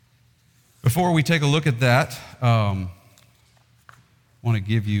Before we take a look at that, I want to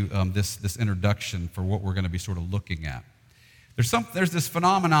give you this introduction for what we're going to be sort of looking at. There's this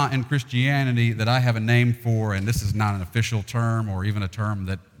phenomenon in Christianity that I have a name for, and this is not an official term or even a term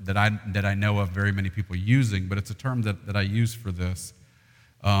that I know of very many people using, but it's a term that I use for this.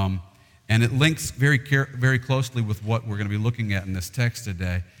 And it links very closely with what we're going to be looking at in this text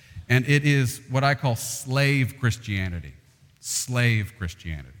today. And it is what I call slave Christianity. Slave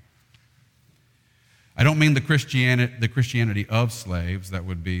Christianity. I don't mean the Christianity of slaves, that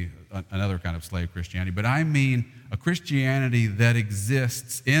would be another kind of slave Christianity, but I mean a Christianity that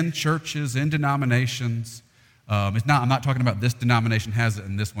exists in churches, in denominations. I'm not talking about this denomination has it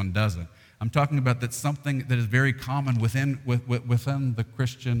and this one doesn't. I'm talking about that's something that is very common within the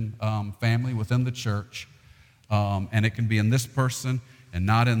Christian family, within the church, and it can be in this person and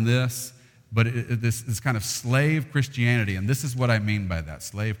not in this, but this kind of slave Christianity, and this is what I mean by that,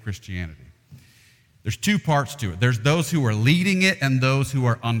 slave Christianity. There's two parts to it. There's those who are leading it and those who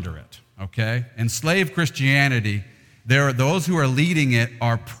are under it, okay? In slave Christianity, there are those who are leading it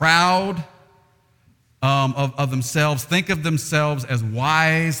are proud of themselves, think of themselves as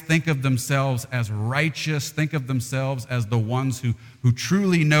wise, think of themselves as righteous, think of themselves as the ones who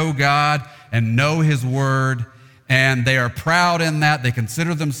truly know God and know His Word, and they are proud in that. They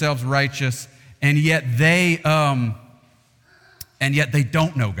consider themselves righteous, and yet they don't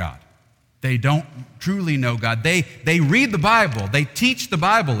know God. They don't truly know God. They read the Bible. They teach the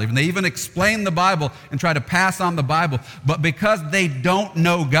Bible. They even explain the Bible and try to pass on the Bible. But because they don't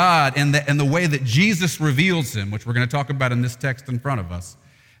know God in the way that Jesus reveals Him, which we're going to talk about in this text in front of us,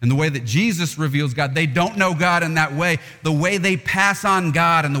 and the way that Jesus reveals God, they don't know God in that way. The way they pass on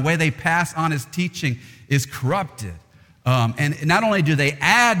God and the way they pass on His teaching is corrupted. And not only do they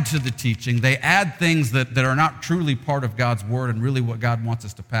add to the teaching, they add things that are not truly part of God's Word and really what God wants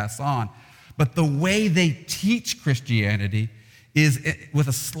us to pass on. But the way they teach Christianity is with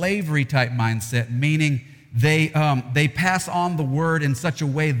a slavery type mindset, meaning they pass on the word in such a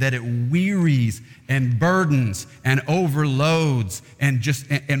way that it wearies and burdens and overloads and just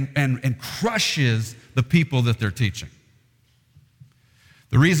and crushes the people that they're teaching.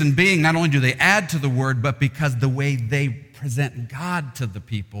 The reason being, not only do they add to the word, but because the way they present God to the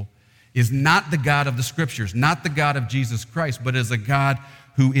people is not the God of the Scriptures, not the God of Jesus Christ, but is a God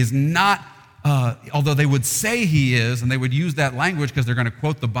who is not. Although they would say He is, and they would use that language because they're going to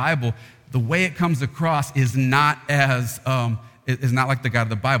quote the Bible, the way it comes across is not like the God of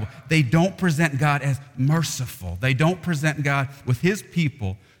the Bible. They don't present God as merciful. They don't present God with His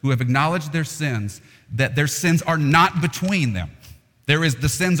people who have acknowledged their sins, that their sins are not between them. The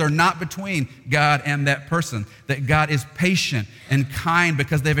sins are not between God and that person, that God is patient and kind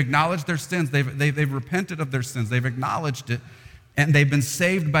because they've acknowledged their sins. They've repented of their sins. They've acknowledged it. And they've been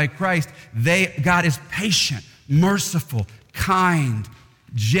saved by Christ. God is patient, merciful, kind,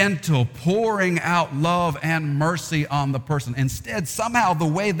 gentle, pouring out love and mercy on the person. Instead, somehow the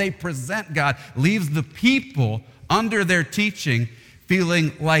way they present God leaves the people under their teaching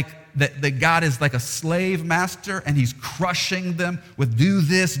feeling like that God is like a slave master and He's crushing them with do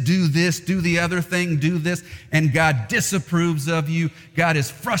this, do the other thing, do this, and God disapproves of you. God is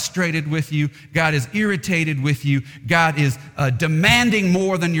frustrated with you. God is irritated with you. God is demanding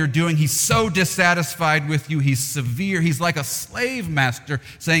more than you're doing. He's so dissatisfied with you. He's severe. He's like a slave master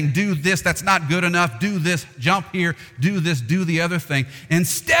saying, do this, that's not good enough, do this, jump here, do this, do the other thing,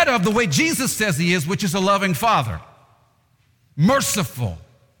 instead of the way Jesus says He is, which is a loving Father, merciful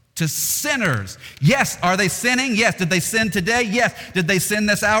to sinners. Yes. Are they sinning? Yes. Did they sin today? Yes. Did they sin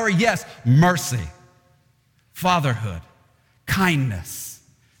this hour? Yes. Mercy, fatherhood, kindness,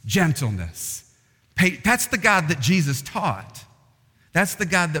 gentleness. That's the God that Jesus taught. That's the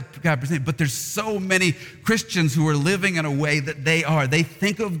God that God presented. But there's so many Christians who are living in a way that they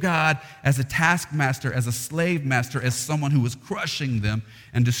think of God as a taskmaster, as a slave master, as someone who is crushing them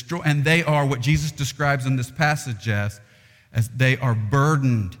and destroy. And they are what Jesus describes in this passage as they are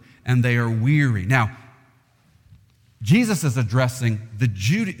burdened and they are weary. Now, Jesus is addressing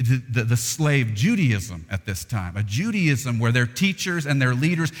the slave Judaism at this time, a Judaism where their teachers and their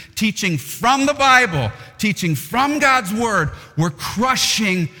leaders teaching from the Bible, teaching from God's Word, were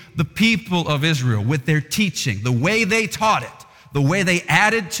crushing the people of Israel with their teaching, the way they taught it, the way they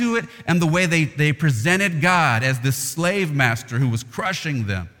added to it, and the way they presented God as this slave master who was crushing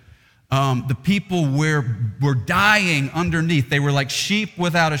them. The people were dying underneath. They were like sheep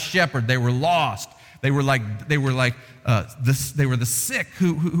without a shepherd. They were lost. They were the sick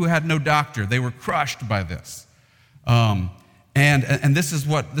who had no doctor. They were crushed by this. And this is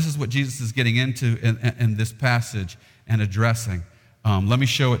what Jesus is getting into in this passage and addressing. Let me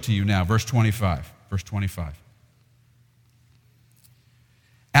show it to you now. Verse 25. Verse 25.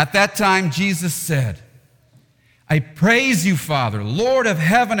 At that time, Jesus said, I praise you, Father, Lord of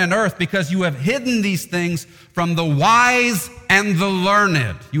heaven and earth, because you have hidden these things from the wise and the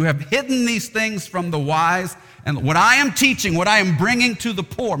learned. You have hidden these things from the wise. And what I am teaching, what I am bringing to the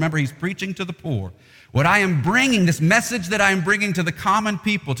poor, remember, he's preaching to the poor. What I am bringing, this message that I am bringing to the common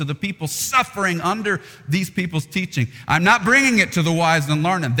people, to the people suffering under these people's teaching, I'm not bringing it to the wise and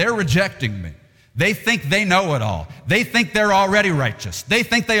learned. They're rejecting me. They think they know it all. They think they're already righteous. They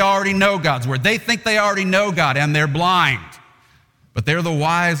think they already know God's word. They think they already know God, and they're blind. But they're the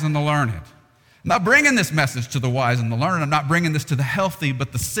wise and the learned. I'm not bringing this message to the wise and the learned. I'm not bringing this to the healthy,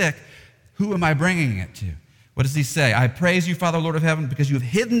 but the sick. Who am I bringing it to? What does he say? I praise you, Father, Lord of heaven, because you have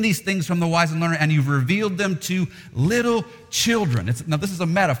hidden these things from the wise and learned, and you've revealed them to little children. Now, this is a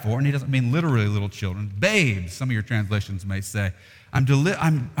metaphor, and he doesn't mean literally little children. Babes, some of your translations may say.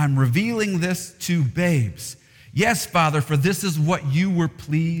 I'm revealing this to babes. Yes, Father, for this is what you were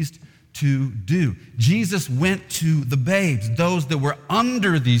pleased to do. Jesus went to the babes, those that were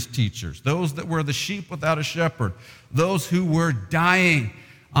under these teachers, those that were the sheep without a shepherd, those who were dying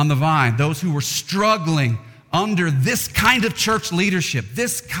on the vine, those who were struggling under this kind of church leadership,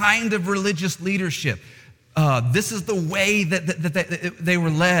 this kind of religious leadership. This is the way that they were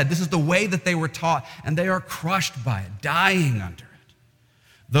led. This is the way that they were taught, and they are crushed by it, dying under it.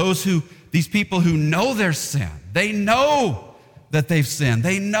 These people who know their sin, they know that they've sinned.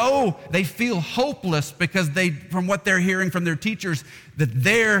 They know, they feel hopeless because from what they're hearing from their teachers, that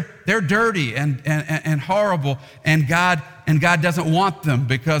they're dirty and horrible, and God doesn't want them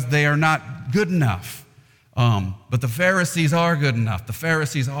because they are not good enough. But the Pharisees are good enough. The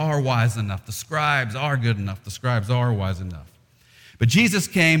Pharisees are wise enough. The scribes are good enough. The scribes are wise enough. But Jesus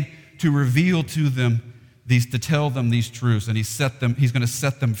came to reveal to them to tell them these truths, and he's going to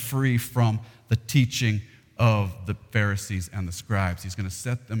set them free from the teaching of the Pharisees and the scribes. He's going to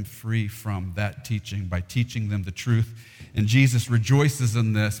set them free from that teaching by teaching them the truth. And Jesus rejoices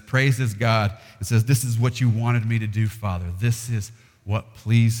in this, praises God, and says, this is what you wanted me to do, Father. This is what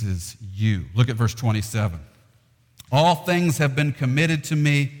pleases you. Look at verse 27. All things have been committed to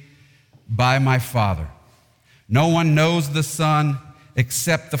me by my Father. No one knows the Son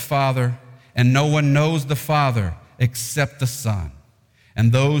except the Father, and no one knows the Father except the Son,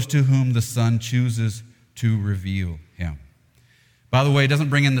 and those to whom the Son chooses to reveal him. By the way, it doesn't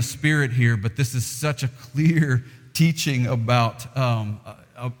bring in the Spirit here, but this is such a clear teaching about,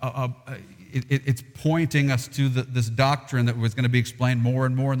 it's pointing us to this doctrine that was going to be explained more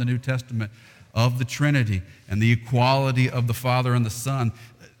and more in the New Testament of the Trinity and the equality of the Father and the Son.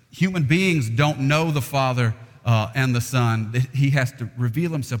 Human beings don't know the Father and the Son. He has to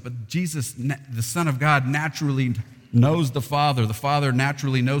reveal himself. But Jesus, the Son of God, naturally knows the Father. The Father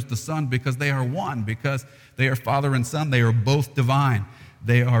naturally knows the Son because they are one, because they are Father and Son. They are both divine.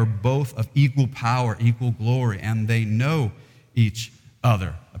 They are both of equal power, equal glory, and they know each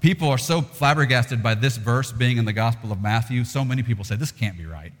other. People are so flabbergasted by this verse being in the Gospel of Matthew. So many people say, this can't be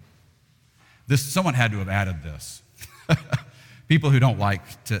right. Someone had to have added this. People who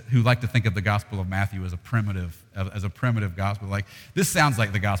like to think of the Gospel of Matthew as a primitive gospel, like, this sounds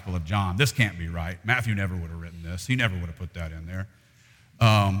like the Gospel of John. This can't be right. Matthew never would have written this. He never would have put that in there.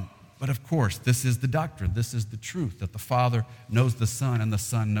 But of course, this is the doctrine. This is the truth, that the Father knows the Son and the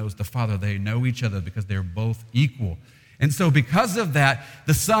Son knows the Father. They know each other because they're both equal. And so because of that,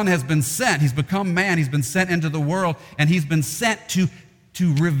 the Son has been sent. He's become man. He's been sent into the world, and he's been sent to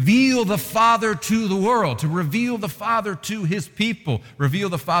reveal the Father to the world, to reveal the Father to his people, reveal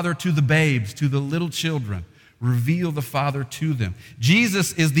the Father to the babes, to the little children, reveal the Father to them.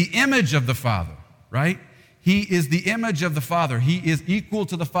 Jesus is the image of the Father, right? He is the image of the Father. He is equal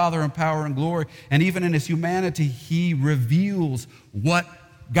to the Father in power and glory, and even in his humanity, he reveals what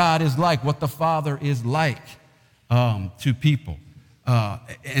God is like, what the Father is like to people.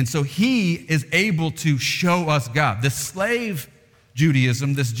 And so he is able to show us God. The slave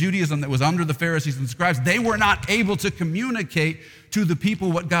Judaism, this Judaism that was under the Pharisees and scribes, they were not able to communicate to the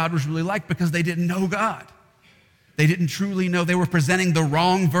people what God was really like because they didn't know God. They didn't truly know. They were presenting the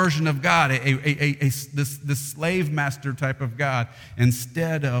wrong version of God, this slave master type of God,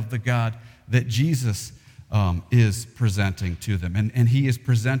 instead of the God that Jesus is presenting to them. And he is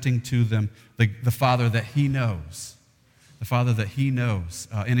presenting to them the Father that he knows, the Father that he knows.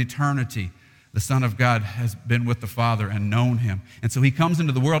 In eternity, the Son of God has been with the Father and known him. And so he comes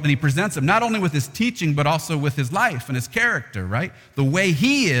into the world and he presents him not only with his teaching, but also with his life and his character, right? The way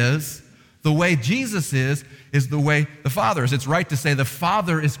he is, the way Jesus is the way the Father is. It's right to say the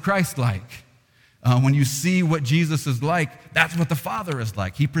Father is Christ-like. when you see what Jesus is like, that's what the Father is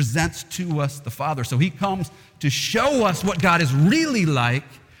like. He presents to us the Father. So he comes to show us what God is really like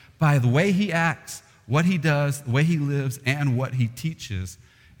by the way he acts, what he does, the way he lives, and what he teaches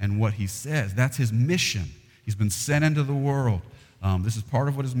and what he says. That's his mission. He's been sent into the world. This is part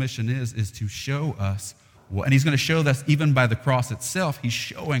of what his mission is to show us what, and he's going to show us even by the cross itself, he's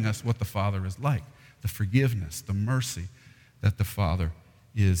showing us what the Father is like, the forgiveness, the mercy that the Father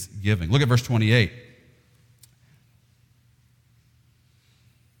is giving. Look at verse 28.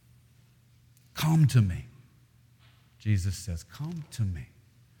 Come to me, Jesus says, come to me,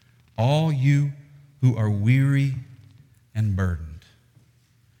 all you who are weary and burdened,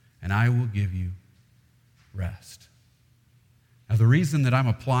 and I will give you rest. Now, the reason that I'm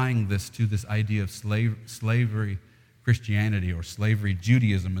applying this to this idea of slavery Christianity or slavery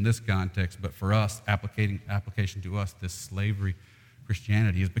Judaism in this context, but for us, application to us, this slavery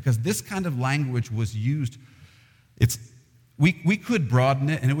Christianity, is because this kind of language was used. We could broaden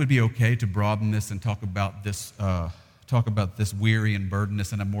it, and it would be okay to broaden this and talk about this weary and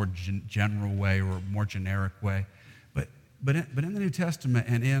burdenedness in a more general way or a more generic way. But in the New Testament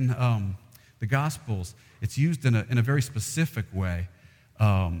and in the Gospels, it's used in a very specific way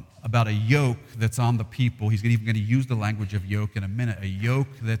about a yoke that's on the people. He's even going to use the language of yoke in a minute. A yoke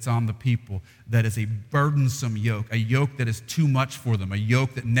that's on the people that is a burdensome yoke, a yoke that is too much for them, a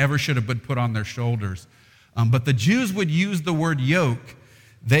yoke that never should have been put on their shoulders. But the Jews would use the word yoke.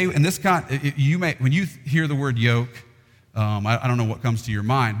 When you hear the word yoke, I don't know what comes to your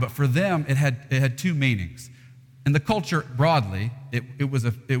mind, but for them it had two meanings. In the culture broadly, it was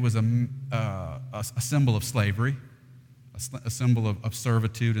a symbol of slavery, a symbol of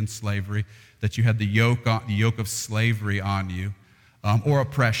servitude and slavery, that you had the yoke of slavery on you, or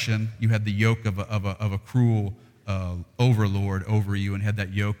oppression. You had the yoke of a cruel overlord over you and had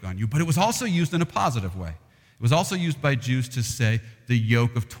that yoke on you. But it was also used in a positive way. It was also used by Jews to say the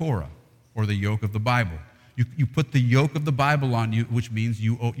yoke of Torah or the yoke of the Bible. You put the yoke of the Bible on you, which means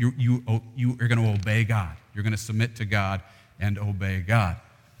you are going to obey God. You're going to submit to God and obey God.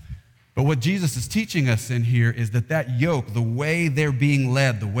 But what Jesus is teaching us in here is that yoke, the way they're being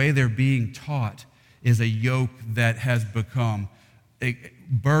led, the way they're being taught, is a yoke that has become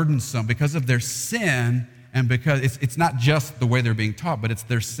burdensome because of their sin, and because it's not just the way they're being taught, but it's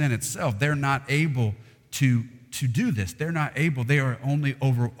their sin itself. They're not able to do this. They're not able. They are only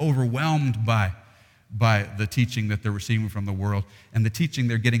overwhelmed by the teaching that they're receiving from the world, and the teaching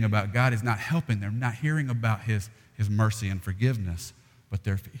they're getting about God is not helping. They're not hearing about His mercy and forgiveness, but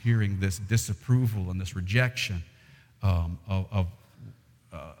they're hearing this disapproval and this rejection of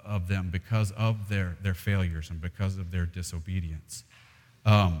them because of their failures and because of their disobedience.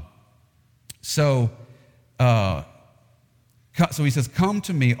 So he says, "Come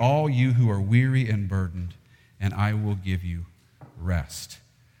to me, all you who are weary and burdened, and I will give you rest."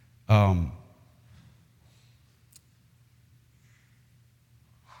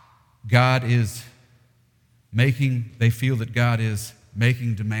 They feel that God is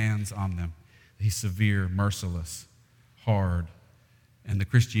making demands on them. He's severe, merciless, hard. And the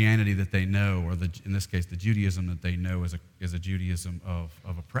Christianity that they know, or in this case, the Judaism that they know, is a Judaism of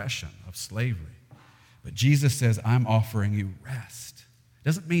oppression, of slavery. But Jesus says, I'm offering you rest. It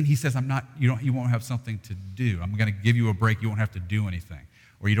doesn't mean he says, you won't have something to do. I'm going to give you a break. You won't have to do anything,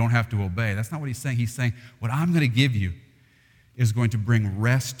 or you don't have to obey. That's not what he's saying. He's saying, what I'm going to give you is going to bring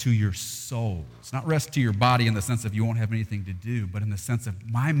rest to your soul. It's not rest to your body in the sense of you won't have anything to do, but in the sense of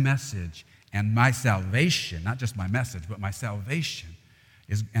my message and my salvation, not just my message, but my salvation,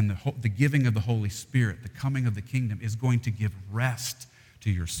 and the giving of the Holy Spirit, the coming of the kingdom, is going to give rest to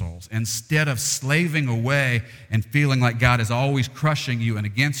your souls. Instead of slaving away and feeling like God is always crushing you and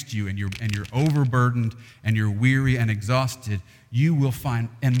against you, and you're overburdened and you're weary and exhausted, you will find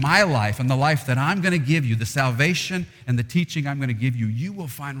in my life, in the life that I'm going to give you, the salvation and the teaching I'm going to give you, you will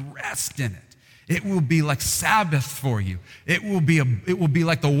find rest in it. It will be like Sabbath for you. It will be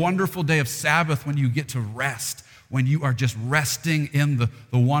like the wonderful day of Sabbath when you get to rest, when you are just resting in the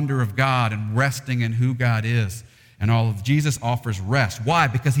wonder of God and resting in who God is. And all of Jesus offers rest. Why?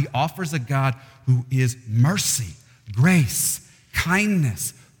 Because he offers a God who is mercy, grace,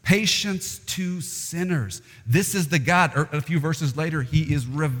 kindness, patience to sinners. This is the God. A few verses later, he's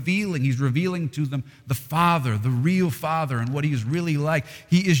revealing to them the Father, the real Father, and what he is really like.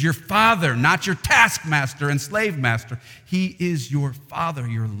 He is your Father, not your taskmaster and slave master. He is your Father,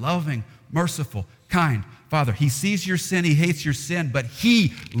 your loving, merciful, kind Father. He sees your sin, he hates your sin, but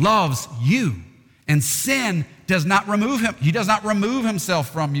he loves you. And sin does not remove him. He does not remove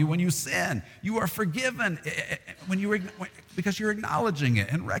himself from you when you sin. You are forgiven because you're acknowledging it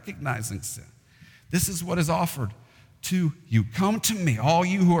and recognizing sin. This is what is offered to you. Come to me, all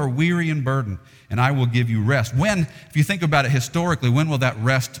you who are weary and burdened, and I will give you rest. When, if you think about it historically, when will that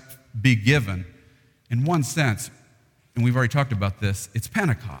rest be given? In one sense, and we've already talked about this, it's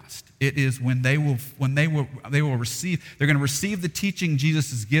Pentecost. It is when they will receive, they're going to receive the teaching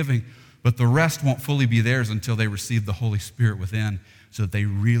Jesus is giving, but the rest won't fully be theirs until they receive the Holy Spirit within, so that they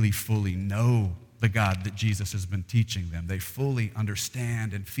really fully know the God that Jesus has been teaching them. They fully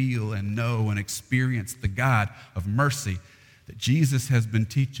understand and feel and know and experience the God of mercy that Jesus has been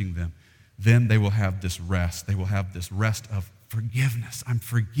teaching them. Then they will have this rest. They will have this rest of forgiveness. I'm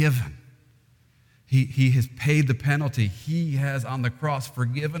forgiven. He has paid the penalty. He has on the cross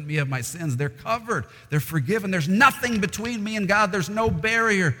forgiven me of my sins. They're covered. They're forgiven. There's nothing between me and God. There's no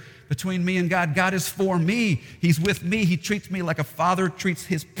barrier between me and God. God is for me. He's with me. He treats me like a father treats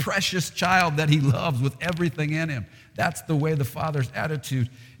his precious child that he loves with everything in him. That's the way the Father's attitude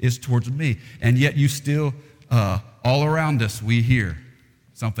is towards me. And yet you still, all around us, we hear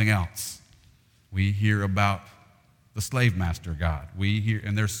something else. We hear about the slave master God. We hear,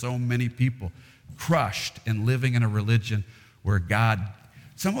 and there's so many people crushed and living in a religion where God,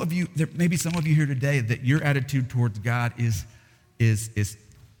 maybe some of you here today, that your attitude towards God is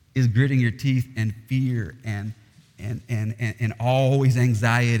gritting your teeth and fear and always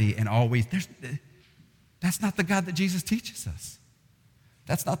anxiety and always, that's not the God that Jesus teaches us.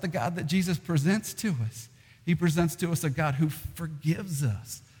 That's not the God that Jesus presents to us. He presents to us a God who forgives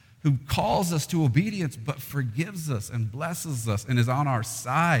us, who calls us to obedience, but forgives us and blesses us and is on our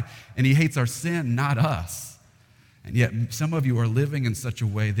side, and he hates our sin, not us. And yet some of you are living in such a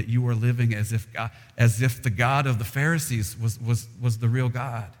way that you are living as if the God of the Pharisees was the real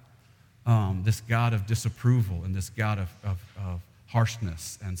God. This God of disapproval and this God of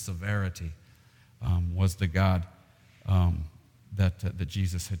harshness and severity was the God that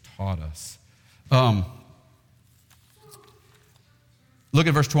Jesus had taught us. Look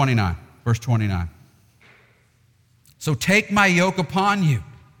at verse 29. Verse 29. So take my yoke upon you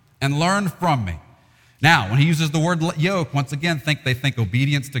and learn from me. Now, when he uses the word yoke, once again, they think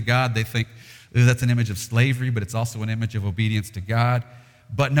obedience to God. They think that's an image of slavery, but it's also an image of obedience to God.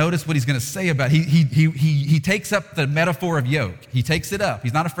 But notice what he's going to say about it. He takes up the metaphor of yoke. He takes it up.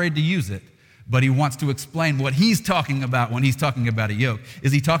 He's not afraid to use it, but he wants to explain what he's talking about when he's talking about a yoke.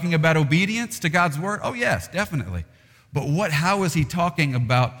 Is he talking about obedience to God's word? Oh, yes, definitely. But how is he talking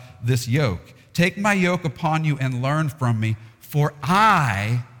about this yoke? Take my yoke upon you and learn from me, for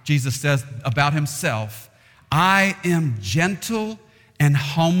I, Jesus says about himself, I am gentle and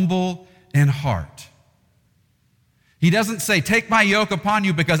humble in heart. He doesn't say, take my yoke upon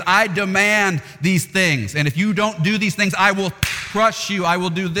you because I demand these things. And if you don't do these things, I will crush you. I will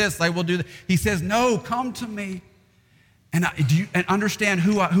do this. I will do that. He says, no, come to me. And understand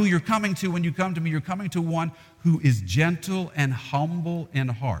who you're coming to when you come to me. You're coming to one who is gentle and humble in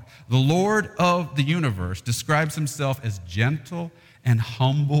heart. The Lord of the universe describes himself as gentle and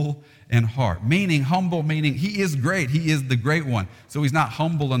humble in heart. Humble meaning he is great. He is the great one. So he's not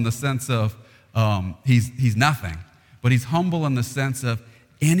humble in the sense of he's nothing. But he's humble in the sense of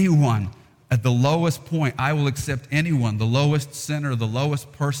anyone at the lowest point, I will accept anyone, the lowest sinner, the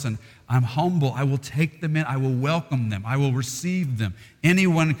lowest person. I'm humble. I will take them in. I will welcome them. I will receive them.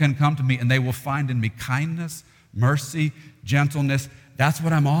 Anyone can come to me and they will find in me kindness, mercy, gentleness. That's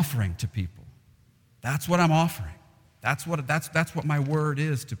what I'm offering to people. That's what I'm offering. That's what my word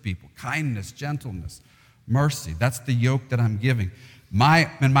is to people. Kindness, gentleness, mercy. That's the yoke that I'm giving. In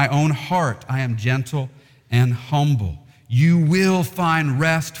my own heart, I am gentle and humble. You will find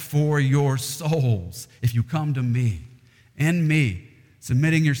rest for your souls if you come to me. In me,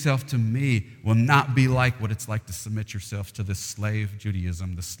 submitting yourself to me will not be like what it's like to submit yourself to this slave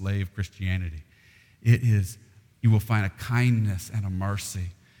Judaism, the slave Christianity. It is, you will find a kindness and a mercy.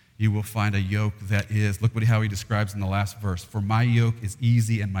 You will find a yoke that is, look how he describes in the last verse, for my yoke is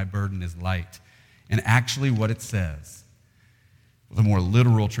easy and my burden is light. And actually what it says, the more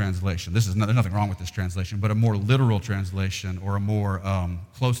literal translation, there's nothing wrong with this translation, but a more literal translation or a more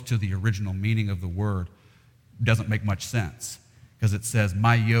close to the original meaning of the word doesn't make much sense because it says,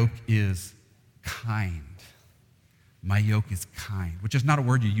 my yoke is kind. My yoke is kind, which is not a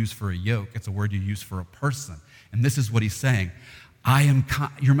word you use for a yoke. It's a word you use for a person. And this is what he's saying.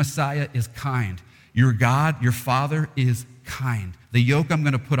 Your Messiah is kind. Your God, your Father is kind. The yoke I'm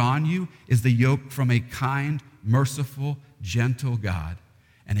going to put on you is the yoke from a kind, merciful, gentle God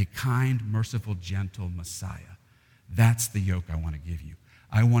and a kind, merciful, gentle Messiah. That's the yoke I want to give you.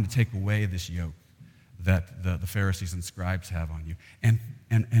 I want to take away this yoke that the Pharisees and scribes have on you.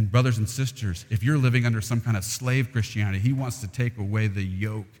 And brothers and sisters, if you're living under some kind of slave Christianity, he wants to take away the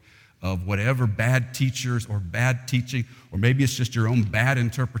yoke of whatever bad teachers or bad teaching, or maybe it's just your own bad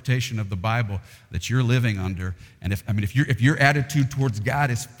interpretation of the Bible that you're living under. And if your attitude towards God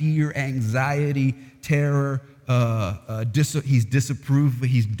is fear, anxiety, terror, he's disapproved,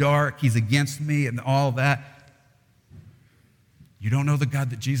 he's dark, he's against me, and all that, you don't know the God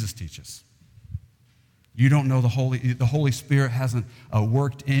that Jesus teaches. You don't know the Holy Spirit hasn't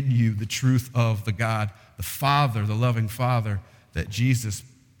worked in you the truth of the God, the Father, the loving Father that Jesus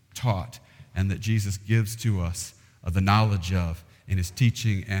taught and that Jesus gives to us the knowledge of in his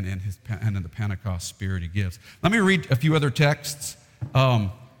teaching and in the Pentecost Spirit he gives. Let me read a few other texts.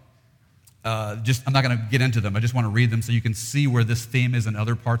 I'm not going to get into them. I just want to read them so you can see where this theme is in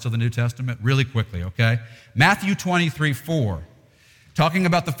other parts of the New Testament really quickly, okay? Matthew 23:4. Talking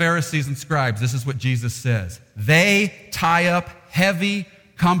about the Pharisees and scribes, this is what Jesus says. They tie up heavy,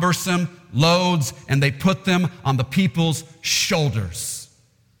 cumbersome loads and they put them on the people's shoulders.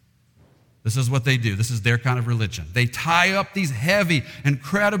 This is what they do. This is their kind of religion. They tie up these heavy,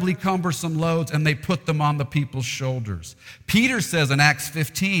 incredibly cumbersome loads and they put them on the people's shoulders. Peter says in Acts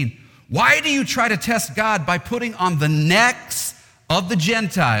 15, why do you try to test God by putting on the necks of the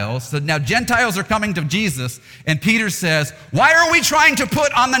Gentiles? So now Gentiles are coming to Jesus, and Peter says, why are we trying to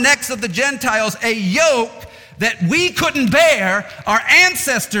put on the necks of the Gentiles a yoke that we couldn't bear, our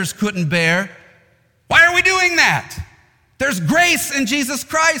ancestors couldn't bear? Why are we doing that? There's grace in Jesus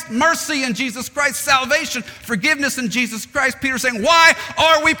Christ, mercy in Jesus Christ, salvation, forgiveness in Jesus Christ. Peter's saying, why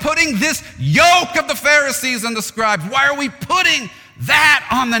are we putting this yoke of the Pharisees and the scribes? Why are we putting that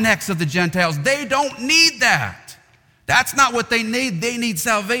on the necks of the Gentiles? They don't need that. That's not what they need. They need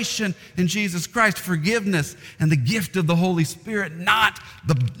salvation in Jesus Christ, forgiveness, and the gift of the Holy Spirit, not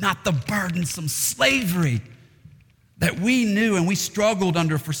the burdensome slavery that we knew and we struggled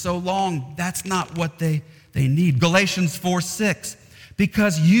under for so long. That's not what they need. Galatians 4:6,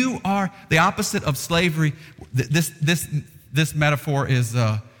 because you are the opposite of slavery. This metaphor is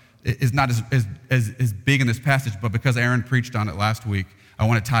not as big in this passage, but because Aaron preached on it last week, I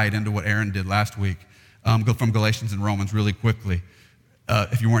want to tie it into what Aaron did last week. Go from Galatians and Romans really quickly.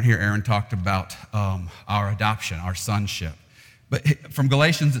 If you weren't here, Aaron talked about our adoption, our sonship. But from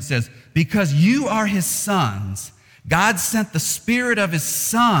Galatians it says, because you are his sons, God sent the Spirit of his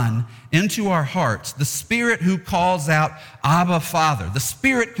Son into our hearts, the Spirit who calls out, Abba, Father. The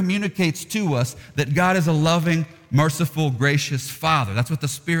Spirit communicates to us that God is a loving, merciful, gracious Father. That's what the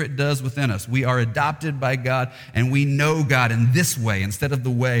Spirit does within us. We are adopted by God, and we know God in this way instead of the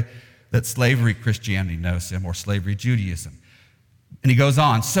way that slavery Christianity knows him, or slavery Judaism. And he goes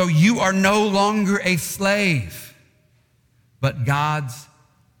on, so you are no longer a slave, but God's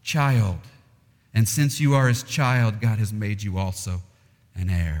child. And since you are his child, God has made you also an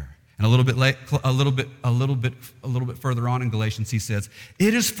heir. And a little bit further on in Galatians, he says,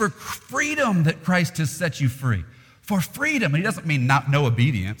 it is for freedom that Christ has set you free. For freedom. And he doesn't mean no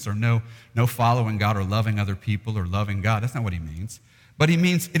obedience or no following God or loving other people or loving God. That's not what he means. But he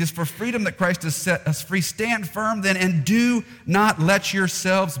means it is for freedom that Christ has set us free. Stand firm then, and do not let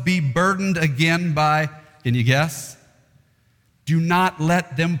yourselves be burdened again by, can you guess? Do not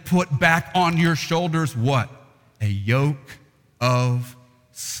let them put back on your shoulders what? A yoke of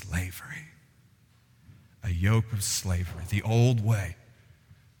slavery. A yoke of slavery. The old way.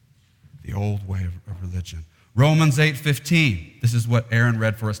 The old way of religion. Romans 8:15. This is what Aaron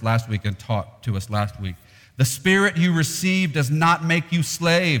read for us last week and taught to us last week. The Spirit you received does not make you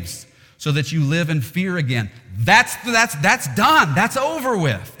slaves so that you live in fear again. That's done. That's over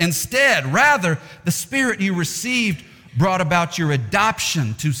with. Instead, rather, the Spirit you received brought about your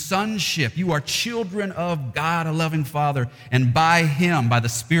adoption to sonship. You are children of God, a loving Father, and by him, by the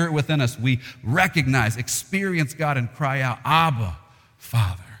Spirit within us, we recognize, experience God and cry out, Abba,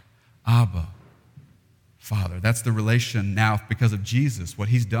 Father, Abba, Father. That's the relation now because of Jesus, what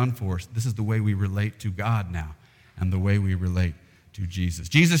he's done for us. This is the way we relate to God now and the way we relate to Jesus.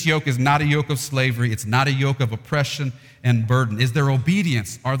 Jesus' yoke is not a yoke of slavery. It's not a yoke of oppression and burden. Is there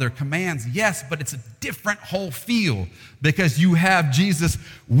obedience? Are there commands? Yes, but it's a different whole feel because you have Jesus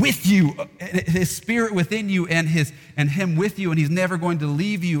with you, his Spirit within you and him with you, and he's never going to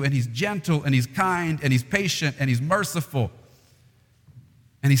leave you, and he's gentle and he's kind and he's patient and he's merciful.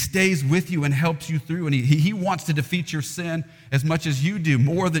 And he stays with you and helps you through. And he wants to defeat your sin as much as you do,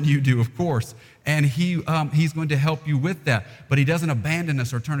 more than you do, of course. And he's going to help you with that. But he doesn't abandon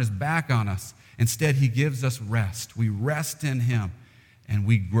us or turn his back on us. Instead, he gives us rest. We rest in him, and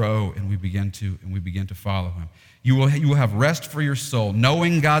we grow, and we begin to follow him. You will have rest for your soul,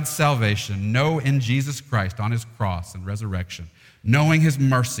 knowing God's salvation, know in Jesus Christ on his cross and resurrection, knowing his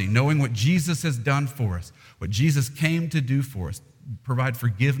mercy, knowing what Jesus has done for us, what Jesus came to do for us. provide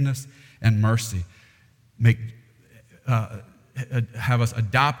forgiveness and mercy. Have us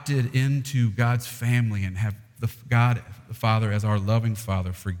adopted into God's family and have God the Father as our loving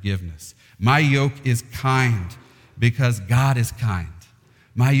Father, forgiveness. My yoke is kind because God is kind.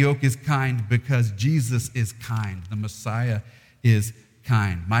 My yoke is kind because Jesus is kind. The Messiah is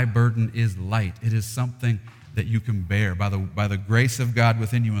kind. My burden is light. It is something that you can bear by the grace of God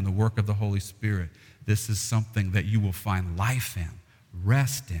within you and the work of the Holy Spirit. This is something that you will find life in,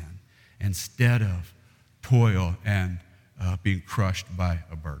 rest in, instead of toil and being crushed by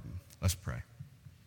a burden. Let's pray.